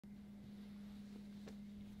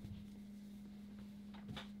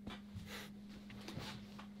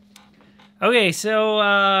Okay, so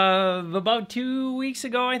about 2 weeks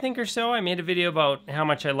ago, I think, or so, I made a video about how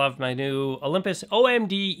much I loved my new Olympus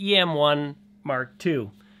OMD EM-1 Mark II.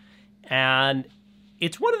 And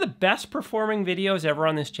it's one of the best performing videos ever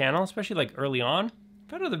on this channel, especially like early on.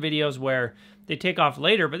 I've had other videos where they take off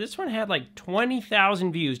later, but this one had like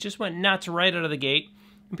 20,000 views, just went nuts right out of the gate.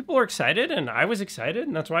 And people were excited, and I was excited,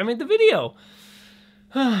 and that's why I made the video.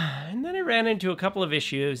 And then I ran into a couple of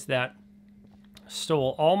issues that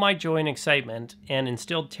stole all my joy and excitement and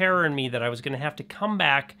instilled terror in me that I was going to have to come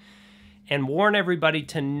back and warn everybody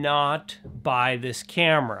to not buy this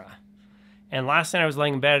camera. And last night I was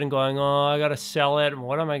laying in bed and going, oh, I got to sell it. And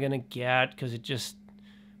what am I going to get? Because it just,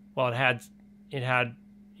 well,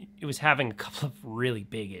 it was having a couple of really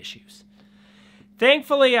big issues.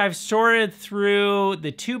 Thankfully, I've sorted through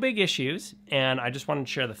the two big issues, and I just wanted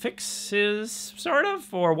to share the fixes, sort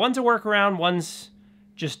of, or one's a workaround, one's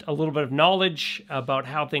just a little bit of knowledge about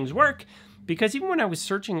how things work, because even when I was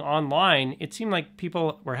searching online, it seemed like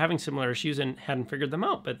people were having similar issues and hadn't figured them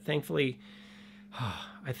out. But thankfully,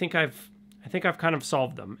 I think I've kind of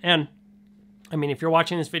solved them. And I mean, if you're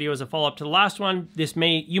watching this video as a follow-up to the last one,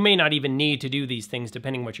 you may not even need to do these things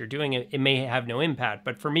depending on what you're doing. It may have no impact.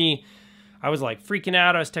 But for me, I was like freaking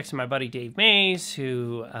out. I was texting my buddy Dave Mays,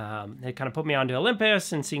 who had kind of put me onto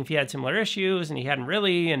Olympus and seeing if he had similar issues, and he hadn't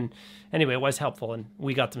really. And anyway, it was helpful, and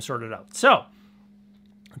we got them sorted out. So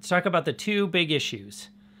let's talk about the two big issues.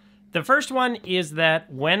 The first one is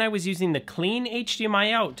that when I was using the clean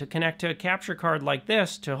HDMI out to connect to a capture card like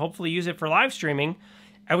this to hopefully use it for live streaming,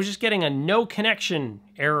 I was just getting a no connection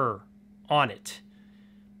error on it.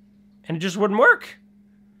 And it just wouldn't work.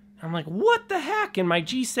 I'm like, what the heck? And my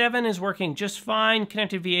G7 is working just fine,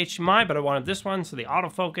 connected via HDMI, but I wanted this one so the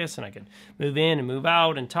autofocus, and I could move in and move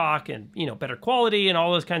out and talk, and, you know, better quality and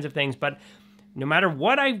all those kinds of things. But no matter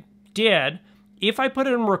what I did, if I put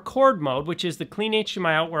it in record mode, which is the clean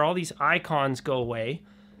HDMI out where all these icons go away,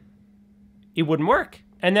 it wouldn't work.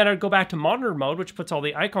 And then I'd go back to monitor mode, which puts all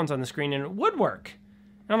the icons on the screen, and it would work.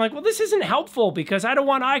 And I'm like, well, this isn't helpful because I don't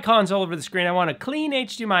want icons all over the screen. I want a clean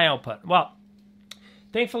HDMI output. Well,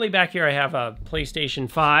 thankfully, back here I have a PlayStation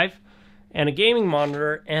 5 and a gaming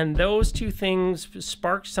monitor, and those two things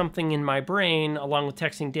sparked something in my brain, along with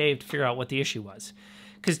texting Dave to figure out what the issue was.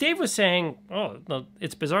 Because Dave was saying, oh,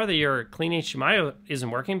 it's bizarre that your clean HDMI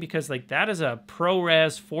isn't working, because like that is a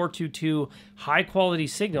ProRes 422 high-quality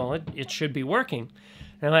signal. It should be working.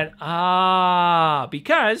 And I went,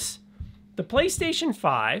 because the PlayStation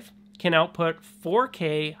 5 can output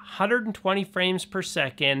 4K 120 frames per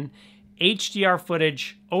second HDR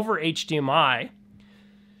footage over HDMI.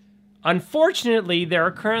 Unfortunately, there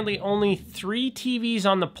are currently only 3 TVs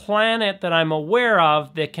on the planet that I'm aware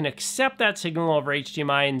of that can accept that signal over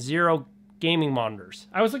HDMI, and 0 gaming monitors.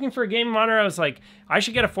 I was looking for a gaming monitor. I was like, I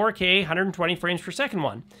should get a 4K 120 frames per second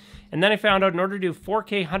one. And then I found out in order to do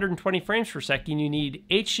 4K 120 frames per second, you need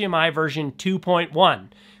HDMI version 2.1.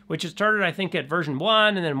 which it started, I think, at version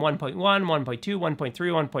 1, and then 1.1, 1.2, 1.3,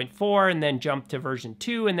 1.4, and then jumped to version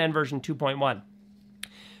 2, and then version 2.1.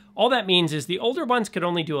 All that means is the older ones could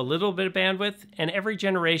only do a little bit of bandwidth, and every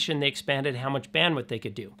generation they expanded how much bandwidth they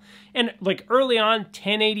could do. And like early on,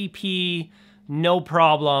 1080p, no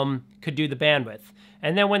problem, could do the bandwidth.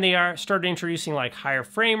 And then when they started introducing like higher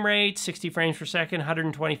frame rates, 60 frames per second,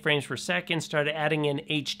 120 frames per second, started adding in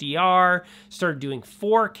HDR, started doing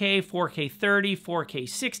 4K, 4K 30, 4K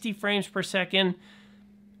 60 frames per second,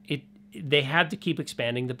 they had to keep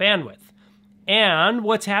expanding the bandwidth. And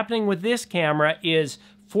what's happening with this camera is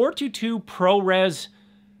 422 ProRes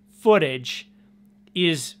footage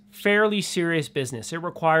is fairly serious business. It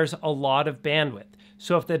requires a lot of bandwidth.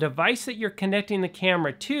 So if the device that you're connecting the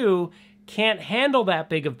camera to can't handle that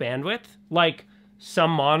big of bandwidth, like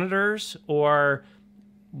some monitors or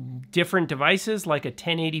different devices like a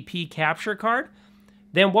 1080p capture card,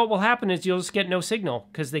 then what will happen is you'll just get no signal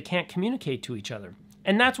because they can't communicate to each other.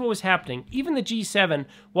 And that's what was happening. Even the G7,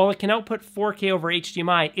 while it can output 4K over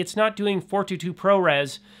HDMI, it's not doing 422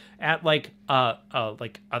 ProRes at like a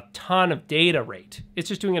ton of data rate. It's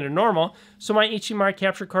just doing it at normal. So my HDMI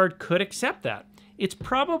capture card could accept that. It's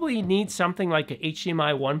probably needs something like a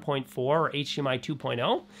HDMI 1.4 or HDMI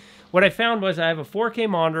 2.0. What I found was I have a 4K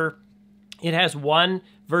monitor. It has one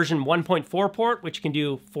version 1.4 port, which can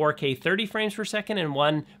do 4K 30 frames per second, and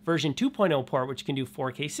one version 2.0 port, which can do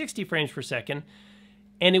 4K 60 frames per second.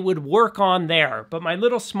 And it would work on there. But my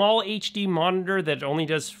little small HD monitor that only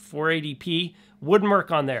does 480p wouldn't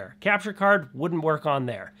work on there. Capture card wouldn't work on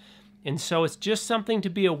there. And so it's just something to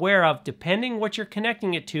be aware of. Depending what you're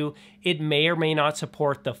connecting it to, it may or may not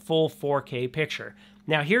support the full 4K picture.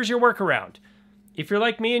 Now here's your workaround. If you're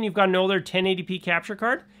like me and you've got an older 1080p capture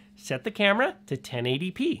card, set the camera to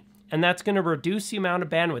 1080p. And that's going to reduce the amount of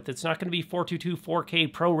bandwidth. It's not going to be 422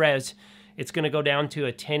 4K ProRes. It's going to go down to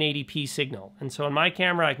a 1080p signal. And so on my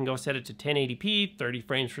camera, I can go set it to 1080p, 30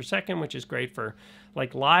 frames per second, which is great for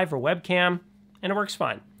like live or webcam, and it works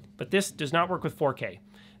fine. But this does not work with 4K.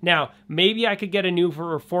 Now, maybe I could get a new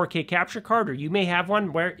 4K capture card, or you may have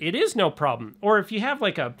one where it is no problem. Or if you have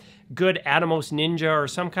like a good Atomos Ninja or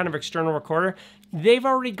some kind of external recorder, they've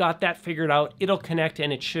already got that figured out. It'll connect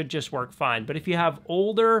and it should just work fine. But if you have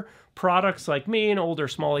older products like me, an older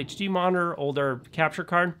small HD monitor, older capture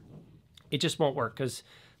card, it just won't work because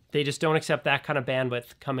they just don't accept that kind of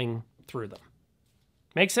bandwidth coming through them.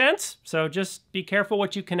 Make sense? So just be careful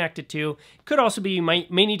what you connect it to. Could also be you may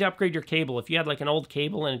need to upgrade your cable. If you had like an old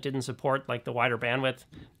cable and it didn't support like the wider bandwidth,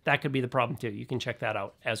 that could be the problem too. You can check that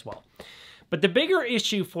out as well. But the bigger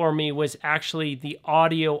issue for me was actually the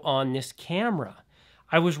audio on this camera.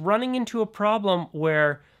 I was running into a problem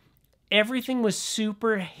where everything was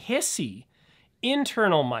super hissy.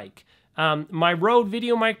 Internal mic, my Rode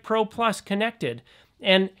VideoMic Pro Plus connected,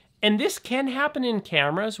 and this can happen in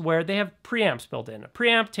cameras where they have preamps built in. A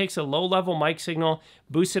preamp takes a low-level mic signal,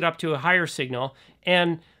 boosts it up to a higher signal,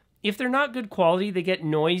 and if they're not good quality, they get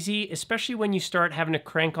noisy, especially when you start having to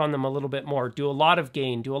crank on them a little bit more, do a lot of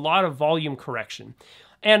gain, do a lot of volume correction.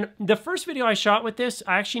 And the first video I shot with this,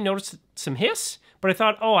 I actually noticed some hiss, but I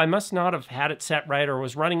thought, oh, I must not have had it set right or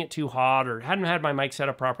was running it too hot or hadn't had my mic set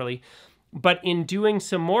up properly. But in doing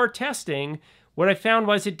some more testing, what I found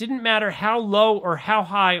was it didn't matter how low or how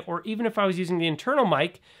high, or even if I was using the internal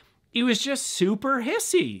mic, it was just super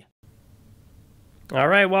hissy. All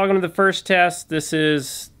right, welcome to the first test. This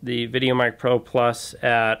is the VideoMic Pro Plus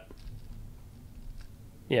at,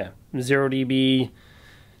 0 dB.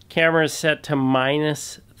 Camera is set to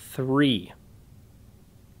 -3.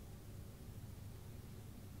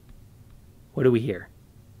 What do we hear?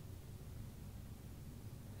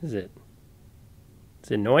 Is it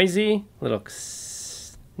noisy? A little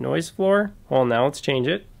noise floor? Well, now let's change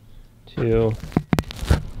it to,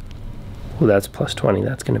 oh, that's +20.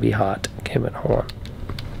 That's going to be hot. Okay, but hold on.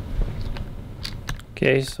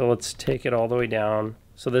 Okay, so let's take it all the way down.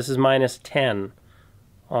 So this is -10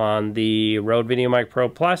 on the Rode VideoMic Pro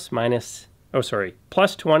Plus,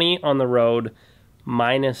 +20 on the Rode,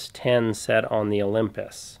 -10 set on the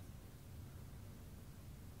Olympus.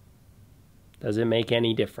 Does it make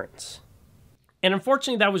any difference? And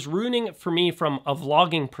unfortunately, that was ruining it for me from a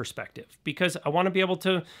vlogging perspective, because I want to be able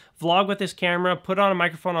to vlog with this camera, put on a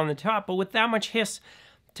microphone on the top, but with that much hiss,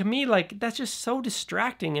 to me, like, that's just so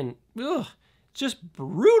distracting and it's just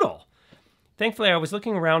brutal. Thankfully, I was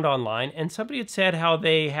looking around online and somebody had said how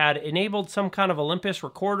they had enabled some kind of Olympus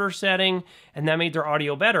recorder setting and that made their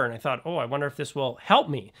audio better. And I thought, oh, I wonder if this will help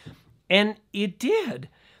me. And it did.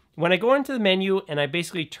 When I go into the menu and I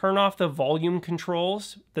basically turn off the volume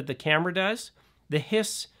controls that the camera does, the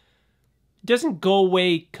hiss doesn't go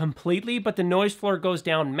away completely, but the noise floor goes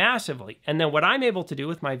down massively. And then what I'm able to do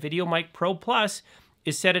with my VideoMic Pro Plus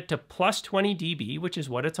is set it to +20 dB, which is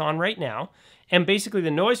what it's on right now. And basically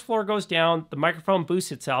the noise floor goes down, the microphone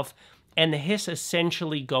boosts itself, and the hiss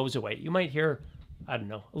essentially goes away. You might hear, I don't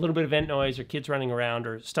know, a little bit of vent noise or kids running around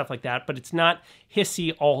or stuff like that, but it's not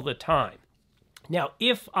hissy all the time. Now,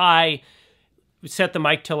 if I set the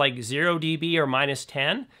mic to like 0 dB or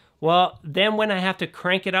 -10, well, then when I have to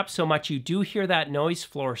crank it up so much, you do hear that noise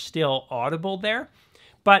floor still audible there.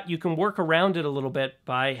 But you can work around it a little bit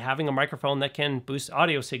by having a microphone that can boost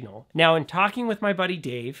audio signal. Now, in talking with my buddy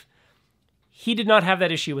Dave, he did not have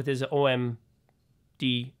that issue with his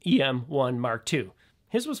OMD EM-1 Mark II.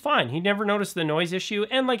 His was fine. He never noticed the noise issue.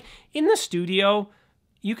 And like in the studio,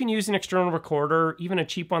 you can use an external recorder. Even a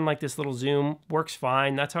cheap one like this little Zoom works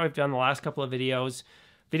fine. That's how I've done the last couple of videos.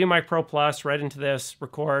 VideoMic Pro Plus, right into this,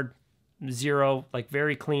 record, zero, like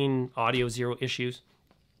very clean audio, zero issues.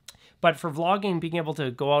 But for vlogging, being able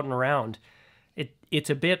to go out and around, it's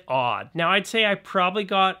a bit odd. Now, I'd say I probably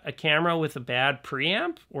got a camera with a bad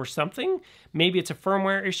preamp or something. Maybe it's a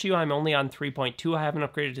firmware issue. I'm only on 3.2. I haven't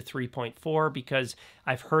upgraded to 3.4 because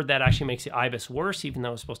I've heard that actually makes the IBIS worse, even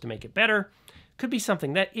though it's supposed to make it better. Could be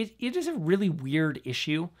something. That it is a really weird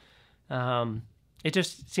issue. It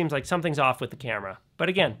just seems like something's off with the camera. But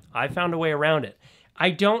again, I found a way around it.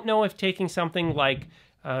 I don't know if taking something like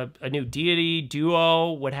a new Deity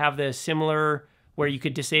Duo would have the similar, where you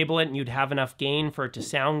could disable it and you'd have enough gain for it to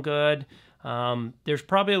sound good. There's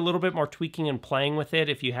probably a little bit more tweaking and playing with it.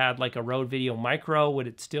 If you had like a Rode Video Micro, would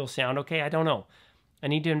it still sound okay? I don't know. I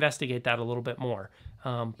need to investigate that a little bit more.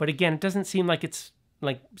 But again, it doesn't seem like it's,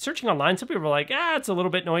 like searching online, some people are like, it's a little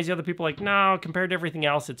bit noisy. Other people are like, no, compared to everything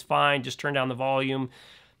else, it's fine. Just turn down the volume.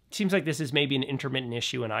 seems like this is maybe an intermittent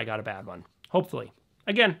issue and I got a bad one. Hopefully.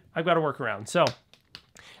 Again, I've got to work around. So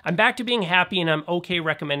I'm back to being happy, and I'm okay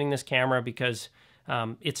recommending this camera because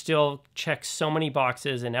it still checks so many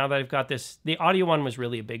boxes. And now that I've got this, the audio one was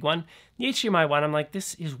really a big one. The HDMI one, I'm like,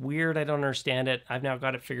 this is weird. I don't understand it. I've now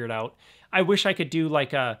got it figured out. I wish I could do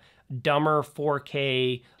like a dumber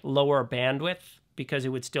 4K lower bandwidth because it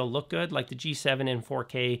would still look good. Like the G7 in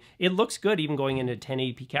 4K, it looks good even going into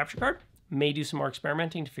 1080p capture card. May do some more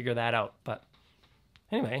experimenting to figure that out. But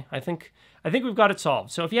anyway, I think we've got it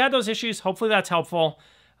solved. So if you had those issues, hopefully that's helpful.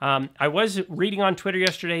 I was reading on Twitter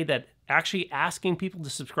yesterday that actually asking people to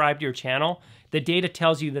subscribe to your channel, the data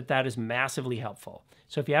tells you that that is massively helpful.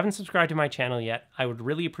 So if you haven't subscribed to my channel yet, I would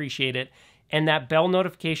really appreciate it. And that bell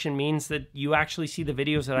notification means that you actually see the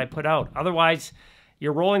videos that I put out. Otherwise,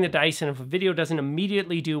 you're rolling the dice, and if a video doesn't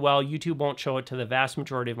immediately do well, YouTube won't show it to the vast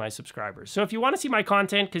majority of my subscribers. So if you want to see my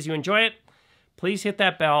content because you enjoy it, please hit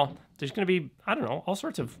that bell. There's going to be, I don't know, all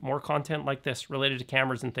sorts of more content like this related to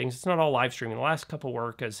cameras and things. It's not all live streaming. The last couple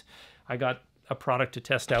were because I got a product to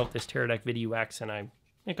test out, this Teradek Video X, and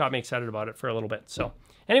it got me excited about it for a little bit. So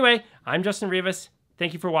anyway, I'm Justin Rivas.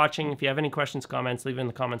 Thank you for watching. If you have any questions, comments, leave it in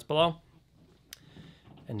the comments below.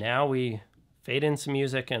 And now we fade in some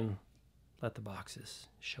music and let the boxes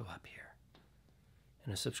show up here.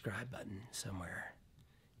 And a subscribe button somewhere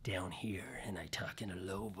down here. And I talk in a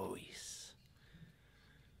low voice.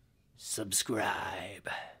 Subscribe.